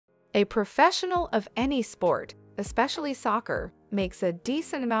A professional of any sport, especially soccer, makes a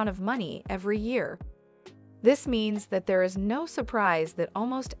decent amount of money every year. This means that there is no surprise that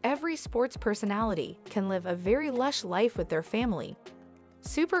almost every sports personality can live a very lush life with their family.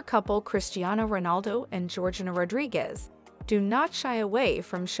 Super couple Cristiano Ronaldo and Georgina Rodriguez do not shy away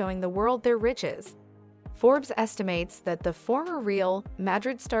from showing the world their riches. Forbes estimates that the former Real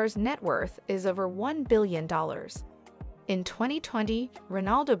Madrid star's net worth is over $1 billion. In 2020,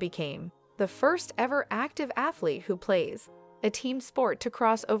 Ronaldo became the first ever active athlete who plays a team sport to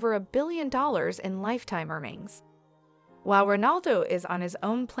cross over $1 billion in lifetime earnings. While Ronaldo is on his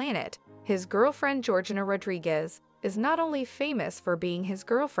own planet, his girlfriend Georgina Rodriguez is not only famous for being his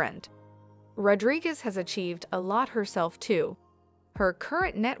girlfriend. Rodriguez has achieved a lot herself too. Her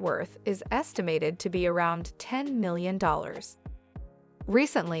current net worth is estimated to be around $10 million.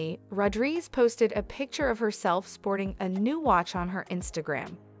 Recently, Rodriguez posted a picture of herself sporting a new watch on her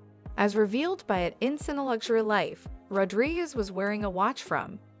Instagram. As revealed by an Instant Luxury Life, Rodriguez was wearing a watch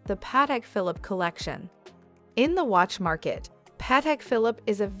from the Patek Philippe collection. In the watch market, Patek Philippe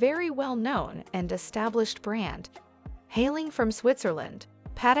is a very well-known and established brand. Hailing from Switzerland,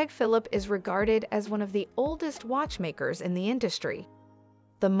 Patek Philippe is regarded as one of the oldest watchmakers in the industry.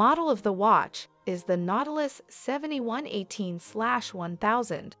 The model of the watch is the Nautilus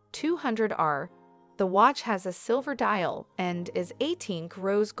 7118/1200R. The watch has a silver dial and is 18K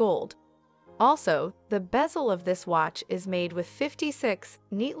rose gold. Also, the bezel of this watch is made with 56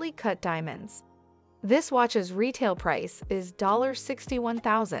 neatly cut diamonds. This watch's retail price is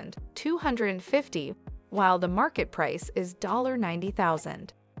 $61,250, while the market price is $90,000.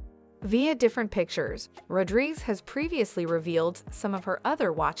 Via different pictures, Rodriguez has previously revealed some of her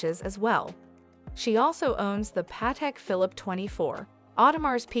other watches as well. She also owns the Patek Philippe 24,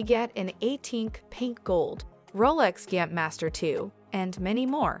 Audemars Piguet in 18K pink gold, Rolex Gant Master 2, and many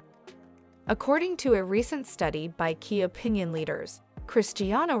more. According to a recent study by key opinion leaders,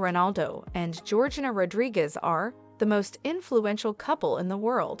 Cristiano Ronaldo and Georgina Rodriguez are the most influential couple in the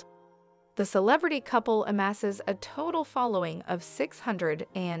world. The celebrity couple amasses a total following of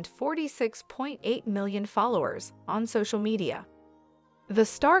 646.8 million followers on social media. The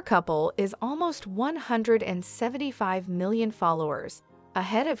star couple is almost 175 million followers,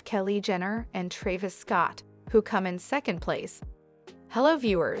 ahead of Kylie Jenner and Travis Scott, who come in second place. Hello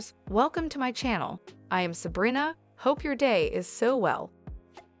viewers, welcome to my channel. I am Sabrina, hope your day is so well.